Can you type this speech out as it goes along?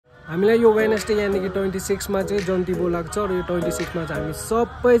हामीलाई यो वेडनेसडे यानी कि 26 मा चाहिँ जन्ती बोलाएको छ र यो 26 मा चाहिँ हामी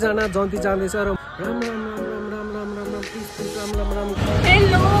सबैजना जन्ती जाँदैछ र राम राम राम राम राम राम राम प्लिज राम राम राम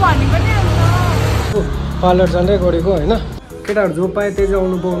हेलो भन्नु पनि आउँछ पार्लर जाँदै गरेको हैन केटाहरु जो पाए त्यही चाहिँ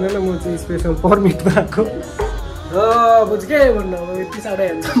आउनु पाउँदैन म चाहिँ स्पेशल परमिट भएको बुझ के भन्नु अब यति साह्रो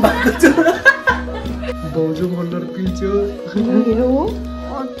ह्यान्डसम भएको छु भाउजू कलर पिल्च्यो हो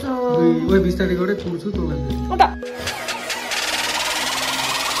अच्छा ओइ बिस्तारै गरे कुर्छु तँलाई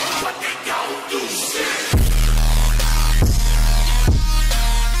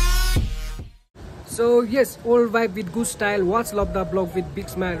So yes, old vibe with good style. Watch Love the Vlog with Big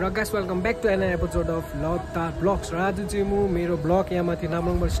Smile. Guys, welcome back to another episode of Love the Vlogs. आज चाहिँ म मेरो ब्लग यहाँ माथि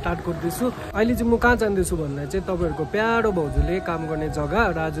नामरङबाट स्टार्ट गर्दैछु। अहिले चाहिँ म कहाँ जाँदैछु भन्दा चाहिँ तपाईहरुको प्यारो भाउजूले काम गर्ने जग्गा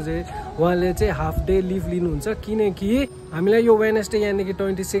र आज चाहिँ उहाँले चाहिँ हाफ डे लिभ लिनुहुन्छ किनकि हामीलाई यो वेडनेसडे यानी कि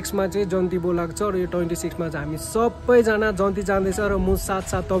 26 मा चाहिँ जन्ती बोलाएको छ र यो 26 मा चाहिँ हामी सबैजना जन्ती जाँदैछ र म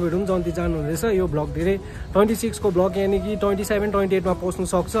साथ तपाईहरु पनि जन्ती जानुहुँदैछ। यो ब्लग धेरै 26 को ब्लग यानी कि 27 28 मा पोस्ट्नु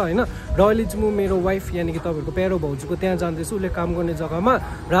सक्छ हैन र अहिले चाहिँ म मेरो वाइफ यानी कि तपाईहरुको प्यारो भाउजूको त्यहाँ जाँदैछु उले काम गर्ने जग्गामा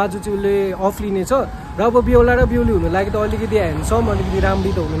र आज चाहिँ उले अफ लिनेछ र अब बेहुला र बेहुली हुनु लागि त अलिकति ह्यान्डसम अलिकति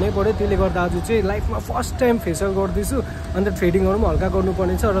राम्री त हुनु नै पर्यो त्यसले गर्दा आज चाहिँ लाइफमा फर्स्ट टाइम फेसियल गर्दैछु अन्त थ्रेडिङहरु पनि हल्का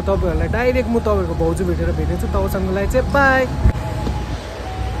गर्नुपर्ने छ र तपाईहरुलाई डाइरेक्ट म तपाईहरुको भाउजू भेटेर भेट्नेछु तबसम्मको लागि चाहिँ बाइ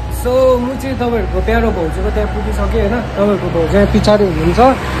सो म चाहिँ तपाईहरुको प्यारो भाउजूको त्यहाँ पुगिसके हैन तपाईहरुको भाउजू यहाँ पछाडी हुनुहुन्छ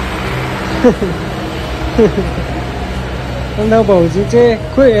अन्त भाउजू चाहिँ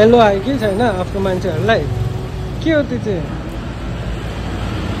खोइ हेलो आयो कि छैन आफ्नो मान्छेहरूलाई के हो त्यो चाहिँ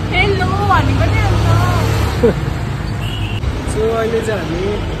हेलो भन्नु पनि आउँछ सो अहिले चाहिँ हामी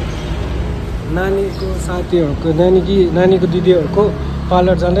नानीको साथीहरूको नानीको दिदीहरूको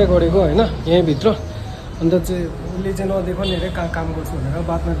पार्लर जाँदै गरेको होइन यहीँभित्र अन्त चाहिँ उसले चाहिँ नदेखो नि अरे कहाँ काम गर्छु भनेर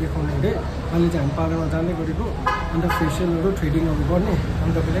बादमा देखाउने अरे अहिले चाहिँ हामी पार्लरमा जाँदै गरेको अन्त फेसियलहरू थ्रेडिङहरू गर्ने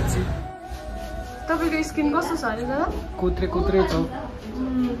अन्त बेला चाहिँ तपाईको स्किन कस्तो छ अरे दादा कोत्रे छ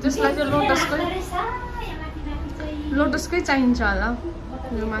त्यसलाई चाहिँ लोटसकै चाहिन्छ होला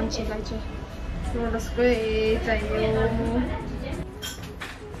यो मान्छेलाई चाहिँ लोटसकै चाहियो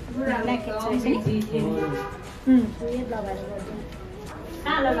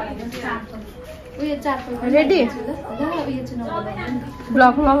रेडी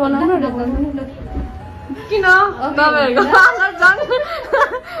ब्लग नबनाउनु किन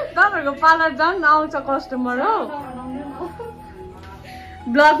तपाईहरुको पार्लर झन् आउँछ कस्टमर हो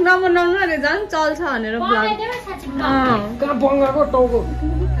ब्लग नबनाउनु अरे झन् चल्छ भनेर ब्लग कहाँ बङ्गाको टाउको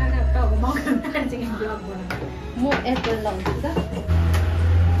म एप्पल लाउँछु त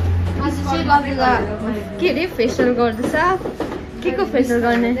आज चाहिँ लबिला के अरे फेसियल गर्दैछ के को फेसियल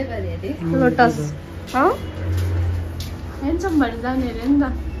गर्ने लोटस ह्यान्डसम भएर जाने अरे नि त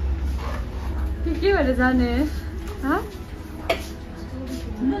के भएर जाने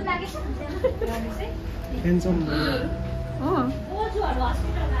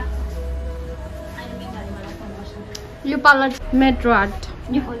यो पार्लर मेट्रो आर्ट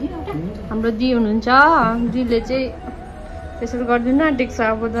हाम्रो दी हुनुहुन्छ दीले चाहिँ फेसियल गरिदिनु आँटेको छ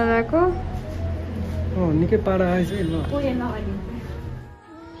अब दादाको निकै पारा आएछ ल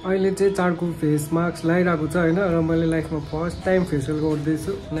अहिले चाहिँ चाडको फेस मास्क लगाइरहेको छ होइन र मैले लाइफमा फर्स्ट टाइम फेसियल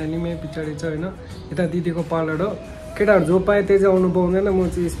गर्दैछु नानीमै पछाडि छ होइन यता दिदीको पार्लर हो केटाहरु जो पाए त्यही चाहिँ आउनु पाउँदैन म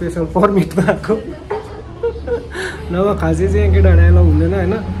चाहिँ स्पेशल परमिट भएको नभए खासै चाहिँ यहाँ केटाहरु एलाउ हुँदैन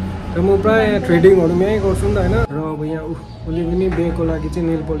होइन र म प्रायः यहाँ थ्रेडिङहरू यहीँ गर्छु नि त होइन र अब यहाँ उसले पनि बिहेको लागि चाहिँ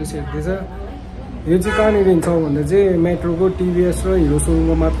नेल पलिस हेर्दैछ यो चाहिँ कहाँनिर छ भन्दा चाहिँ मेट्रोको टिभीएस र हिरो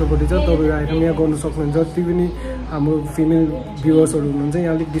सोरुमको मात्रपट्टि छ तपाईँहरू आएर यहाँ गर्नु सक्नुहुन्छ जति पनि हाम्रो फिमेल भ्युवर्सहरू हुनुहुन्छ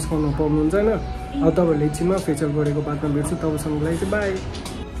यहाँ अलिक डिस्काउन्टमा पाउनुहुन्छ होइन अब तपाईँहरूले एकछिनमा फेसियल गरेको बादमा भेट्छु तबसम्मको लागि चाहिँ बाई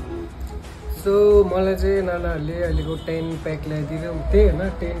सो मलाई चाहिँ नानाहरूले अहिलेको 10 प्याक ल्याइदिनु त्यही होइन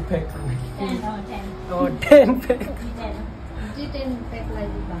 10 प्याक 10 प्याक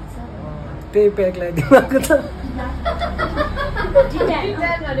त्यही प्याक ल्याइदिनु भएको छ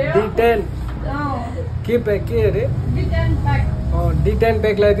D10 के प्याक के अरे D10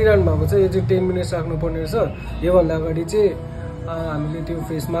 प्याक ल्याइदिइरहनु भएको छ यो चाहिँ 10 मिनट्स राख्नुपर्ने रहेछ योभन्दा अगाडि चाहिँ हामीले त्यो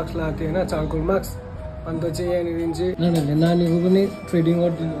फेस मास्क लगाएको थियो होइन चारकोल मास्क अन्त चाहिँ यहाँनिर चाहिँ नानीहरूले नानीको पनि थ्रेडिङ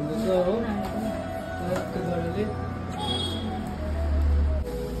गरिदिनु हुँदैछ हो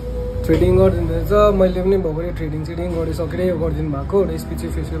थ्रेडिङ गरिदिँदैछ मैले पनि भर्खरै थ्रेडिङ गरिसकेर यो गरिदिनु भएको र यसपछि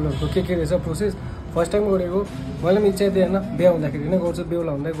फेसियलहरूको के रहेछ प्रोसेस फर्स्ट टाइम गरेको मैले पनि इच्छा थिएन बिहा हुँदाखेरि नै गर्छु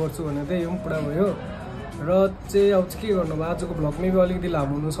बेहुला हुँदै गर्छु भनेर चाहिँ यो पनि पुरा भयो र चाहिँ अब चाहिँ के गर्नु अब आजको भ्लगमै अलिकति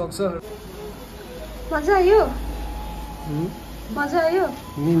लामो हुनसक्छ मजा आयो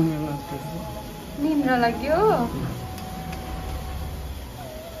निन्द्रा लाग्यो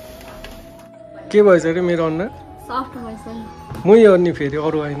के भएछ अरे मेरो अनुहार सफ्ट भएछ नि मै हो नि फेरि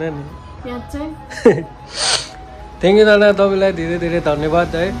अरू होइन नि प्याज चाहिँ थ्याङ्क यू दादा तपाईँलाई धेरै धेरै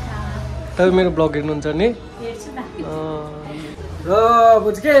धन्यवाद है तपाईँ मेरो ब्लग हेर्नुहुन्छ नि हेर्छु त र अब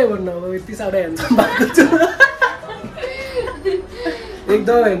चाहिँ के भन्नु अब यति साह्रो ह्यान्डसम भएको छु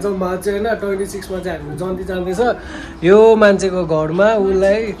एकदम ह्यान्डसम भएको चाहिँ होइन 26 मा चाहिँ हामी जन्ती जाँदैछ यो मान्छेको घरमा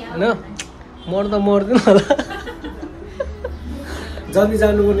उसलाई होइन मर्दा मर्दैन होला जन्ती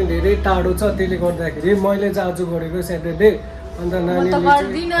जानु पनि धेरै टाढो छ त्यसले गर्दाखेरि मैले चाहिँ आज गरेको स्याटरडे अन्त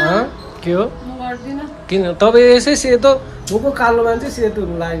नानीले के हो किन तपाईँ यसै सेतो म पो कालो मान्छे सेतो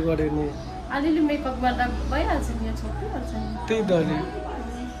हुनु लागि गऱ्यो नि अलिअलि मेकअप गर्दा भइहाल्छ नि यहाँ छोपिहाल्छ नि त्यही त नि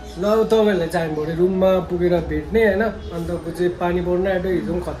ल तपाईँहरूलाई चाहिँ हामी भरे रुममा पुगेर भेट्ने होइन अन्त चाहिँ पानी पर्न आँट्यो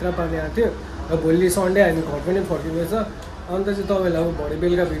हिजो पनि खतरा पानी आएको थियो र भोलि सन्डे हामी घर पनि फर्किँदैछ अन्त चाहिँ तपाईँलाई अब भरे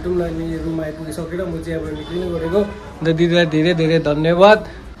बेलुका भेटौँ नानी रुममा आइपुगिसकेर म चाहिँ यहाँबाट निक्लिनु गरेको अन्त दिदीलाई धेरै धेरै धन्यवाद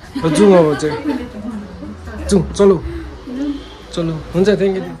जाउँ अब चाहिँ जाउँ चलो चलो हुन्छ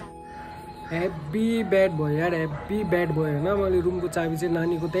थ्याङ्क यू हेभी ब्याड भयो यार हेभी ब्याड भयो होइन मैले रुमको चाबी चाहिँ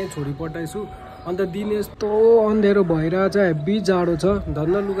नानीको त्यहीँ छोडी पठाएछु अन्त दिन यस्तो अँध्यारो भइरहेछ हेभी जाडो छ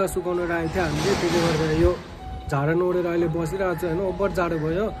धन्न लुगा सुकाउन राखेको थियो हामीले त्यसले गर्दा यो झाडा नोडेर अहिले बसिरहेको छ होइन ओभर जाडो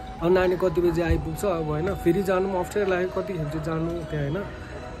भयो अब नानी कति बजी आइपुग्छ अब होइन फेरि जानु पनि अप्ठ्यारो लाग्यो कतिखेर चाहिँ जानु त्यहाँ होइन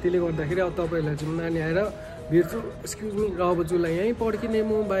त्यसले गर्दाखेरि अब तपाईँहरूलाई चाहिँ नानी आएर भेट्छु एक्सक्युज मी र अब जुलाई यहीँ पड्किने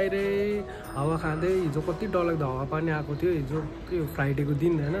म बाहिरै हावा खाँदै हिजो कति डरलाग्दो हावा पानी आएको थियो हिजो के फ्राइडेको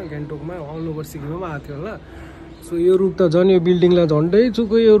दिन होइन गान्तोकमा अल ओभर सिक्किममा आएको थियो होला सो यो रुख त झन् यो बिल्डिङलाई झन्डै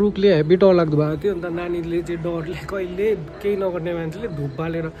चुको यो रुखले हेभी डरलाग्दो भएको थियो अन्त नानीले चाहिँ डरले कहिले केही नगर्ने मान्छेले धुप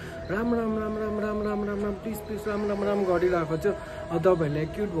बालेर राम राम राम राम राम राम राम राम प्लिज प्लिज राम राम राम गरिरहेको थियो अब तपाईँहरूलाई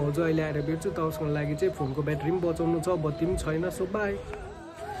क्युट भाउजू अहिले आएर भेट्छु तपाईँको लागि चाहिँ फोनको ब्याट्री पनि बचाउनु छ बत्ती पनि छैन सो बाई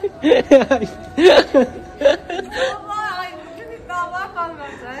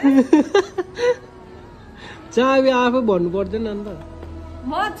चाबी आफै भन्नु पर्दैन नि त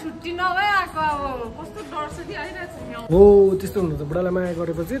म छुट्टी नभए आएको अब कस्तो डरसरी आइरहेछ हो त्यस्तो हुनु त बुढालाई माया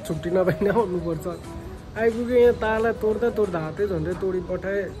गरेपछि छुट्टी नभए नै आउनुपर्छ आइपुग्यो यहाँ ताला तोड्दा तोड्दा हातै झन्डै तोडी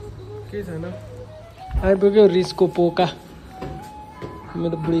पठाए केही छैन आइपुग्यो रिसको पोका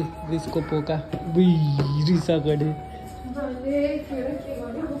मेरो बुढी रिसको पोका रिसा गरे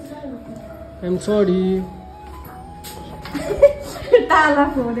आइएम सरी ताला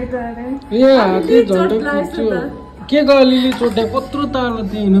फोडेको अरे ए हातै झन्डै पुग्थ्यो के गलिले चोट्दा कत्रो ताला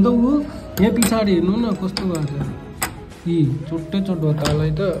दिएन त ऊ यहाँ पछाडि हेर्नु न कस्तो भएको यी चोट्टै चोट भयो तालै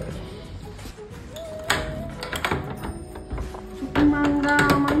त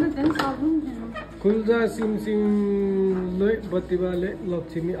खुल्जा सिमसिम नै बत्तीबाले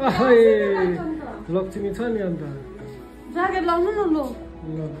लक्ष्मी आहै लक्ष्मी छ नि अन्त ज्याकेट लाउनु न लो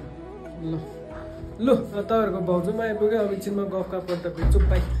ल ल ल तपाईँहरूको भाउजूमा आइपुग्यो अब एकछिनमा गफका पर्दा भेट्छु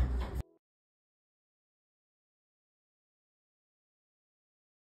by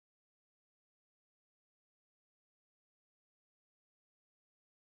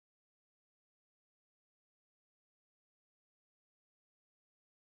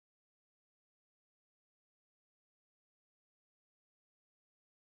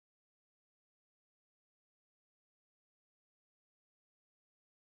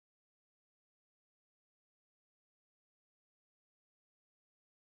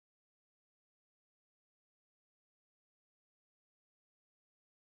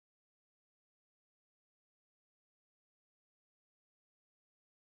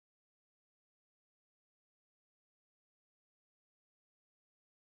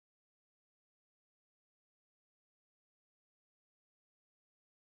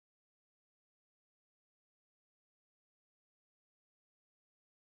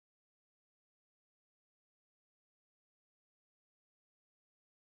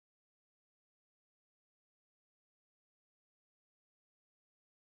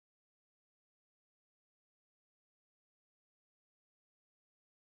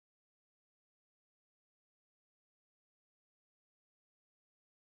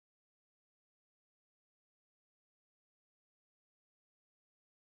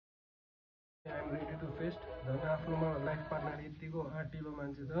I'm ready to fest झन् आफ्नोमा लाइफ पार्टनर यतिको आँटिलो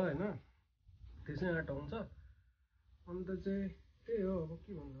मान्छे छ होइन त्यसै आँट हुन्छ अन्त चाहिँ त्यही हो अब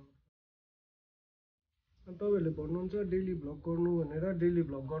के भन्नु तपाईँहरूले भन्नुहुन्छ डेली भ्लग गर्नु भनेर डेली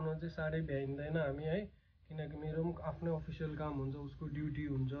भ्लग गर्न चाहिँ साह्रै भ्याइँदैन हामी है किनकि मेरो पनि आफ्नै अफिसियल काम हुन्छ उसको ड्युटी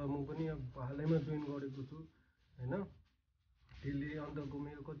हुन्छ म पनि अब हालैमा जोइन गरेको छु होइन त्यसले अन्तको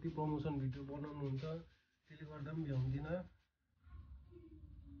मेरो कति प्रमोसन भिडियो बनाउनुहुन्छ त्यसले गर्दा पनि भ्याउँदिनँ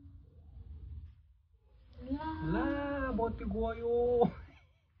ला बत्ती गयो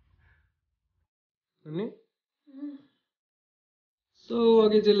अनि सो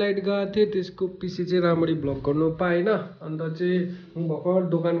अघि चाहिँ लाइट गएको थियो त्यसको पछि चाहिँ राम्ररी भ्लग गर्नु पाएन अन्त चाहिँ म भर्खर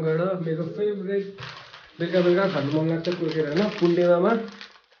दोकान गएर मेरो फेभरेट बेलुका खानु मन लाग्छ कुर्केर होइन पुन्टे मामा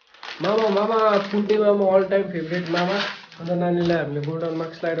पुन्टे मामा अल टाइम फेभरेट मामा अन्त नानीलाई हामीले गोल्डन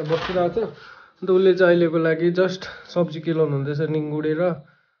मार्क्स लगाएर बसिरहेको छ अन्त उसले चाहिँ अहिलेको लागि जस्ट सब्जी केलाउनु हुँदैछ निङ्गुडे र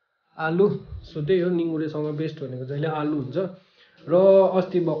आलु सो त्यही हो निङ्गुडेसँग बेस्ट भनेको जहिले आलु हुन्छ र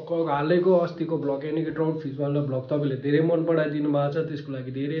अस्ति हालैको अस्तिको भ्लग यानि कि ट्राउट फिसवाला भ्लग तपाईँले धेरै मन पराइदिनु भएको छ त्यसको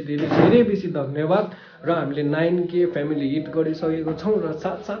लागि धेरै धेरै धेरै बेसी धन्यवाद र हामीले 9K फ्यामिली हिट गरिसकेको छौँ र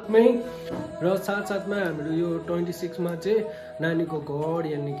साथसाथमै हाम्रो यो 26मा चाहिँ नानीको घर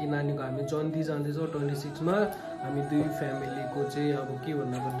यानि कि नानीको हामी जन्ती जाँदैछौँ 26मा हामी दुई फ्यामिलीको चाहिँ अब के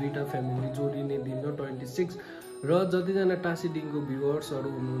भन्दा अब दुईवटा फ्यामिली जोडिने दिन हो 26 र जतिजना टासीडिङको भ्युवर्सहरू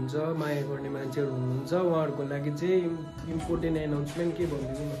हुनुहुन्छ माया गर्ने मान्छेहरू हुनुहुन्छ उहाँहरूको लागि चाहिँ इम्पोर्टेन्ट एनाउन्समेन्ट के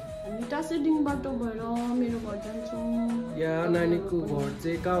भनिदिनु न हामी टासीडिङबाट भएर मेरो घर जान्छौँ या नानीको घर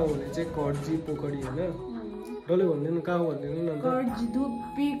चाहिँ कहाँ हो भने चाहिँ कर्जी पोखरी होइन डल्लै भनिदिनु कहाँ हो भनिदिनु न कर्जी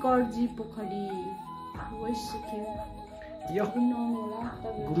धुप्पी कर्जी पोखरी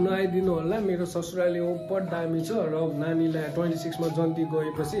घुम्न आइदिनु होला मेरो ससुराली ओपर दामी छ र नानीलाई 26मा जन्ती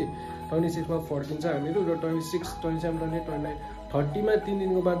गएपछि 26मा फर्किन्छ हामीहरू र 26, 27, 28, 29, 30मा 3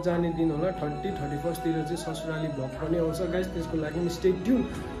 दिनको बाद जाने दिन होला 30, 31 तिर चाहिँ ससुराली भ्लग पनि आउँछ गाइस त्यसको लागि स्टे ट्युन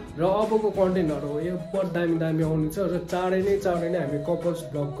र अबको कन्टेन्टहरू हो यो बहुत दामी आउने छ र चाँडै नै हामी कपल्स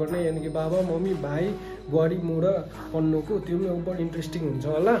भ्लग गर्ने यानि कि बाबा मम्मी भाइ बुहारी म र पन्नुको त्यो पनि बहुत इन्ट्रेस्टिङ हुन्छ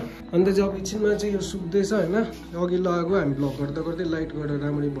होला अन्त चाहिँ अब एकछिनमा चाहिँ यो सुक्दैछ होइन अघि लगाएको हामी भ्लग गर्दै लाइट गरेर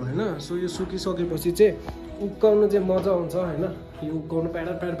राम्ररी भएन सो यो सुकिसकेपछि चाहिँ उक्काउनु चाहिँ मजा आउँछ होइन यो उक्काउनु प्याड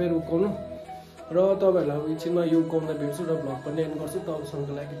उक्काउनु र तपाईँहरूलाई अब एकछिनमा यो उक्काउँदा भेट्छु र भ्लग पनि एन्ड गर्छु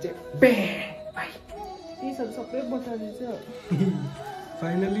तपाईँसँगको लागि चाहिँ सबै बताइदिन्छ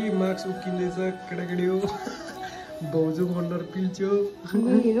फाइनली मार्क्स उक्किँदैछ केटाकेटी हो भाउजू अन्डर पिल्च्यो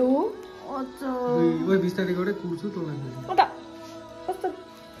बिस्तारै गरेर कुर्छु तँलाई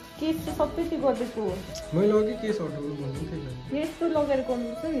मैले अघि केस हटाउनु भन्नु थिएन यस्तो लगेर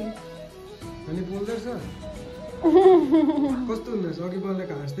गर्नुपर्छ नि अनि बोल्दैछ कस्तो हुँदैछ अघि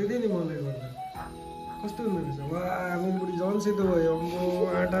बोलेको हाँस्दै थिएँ नि मलाई गर्दा कस्तो हुँदो रहेछ वा मेरो बुढी झन् सेतो भयो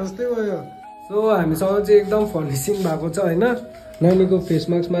आँट हाँस्दै भयो सो हामीसँग चाहिँ एकदम फर्निसिङ भएको छ होइन नानीको फेस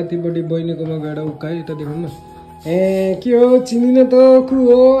मास्क माथिपट्टि बहिनीकोमा गएर उक्कायो यता देखाउनु न ए के हो चिनिन त को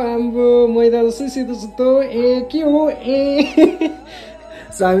हो आम्बो मैदा जस्तै सेतो सेतो ए के हो ए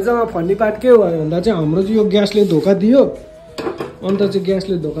सो हामीसँग फन्नी पार्ट के हो भन्दा चाहिँ हाम्रो चाहिँ यो ग्यासले धोका दियो अन्त चाहिँ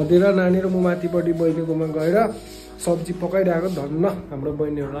ग्यासले धोका दिएर नानी र म माथिपट्टि बहिनीकोमा गएर सब्जी पकाइरहेको धन्न हाम्रो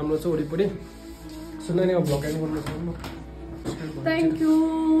बहिनीहरू राम्रो छ वरिपरि सो नानी अब भ्लग एन्ड गर्नु सक्नु Thank you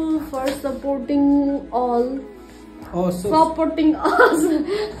for supporting all. Supporting us.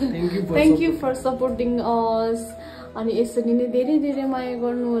 Thank you for supporting us. अनि यसरी नै धेरै धेरै माया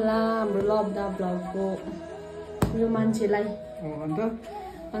गर्नु होला हाम्रो लभ द ब्लगको यो मान्छेलाई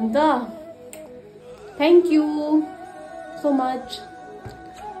अन्त थ्याङ्क यू सो मच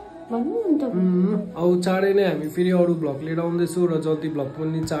भन्नु अन्त अब चाँडै नै हामी फेरि अरू भ्लग लिएर आउँदैछौँ र जन्ती भ्लग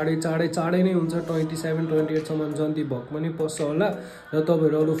पनि चाँडै नै हुन्छ 27, 28 सम्म जन्ती भ्लग पनि पस्छ होला र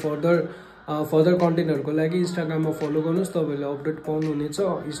तपाईँहरू अरू फर्दर कन्टेन्टहरूको लागि इन्स्टाग्राममा फलो गर्नुहोस् तपाईँहरूले अपडेट पाउनुहुनेछ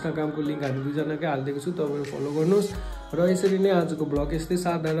इन्स्टाग्रामको लिङ्क हामी दुईजनाकै हालिदिएको छु तपाईँहरू फलो गर्नुहोस् र यसरी नै आजको भ्लग यस्तै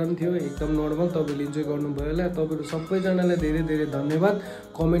साधारण थियो एकदम नर्मल तपाईँले इन्जोय गर्नुभयो होला तपाईँहरू सबैजनालाई धेरै धेरै धन्यवाद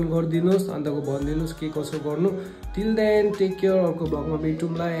कमेन्ट गरिदिनुहोस् अन्तको भनिदिनुहोस् के कसो गर्नु टिल देन टेक केयर अर्को भ्लगमा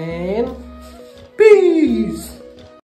भेटौँला एन्ड पिस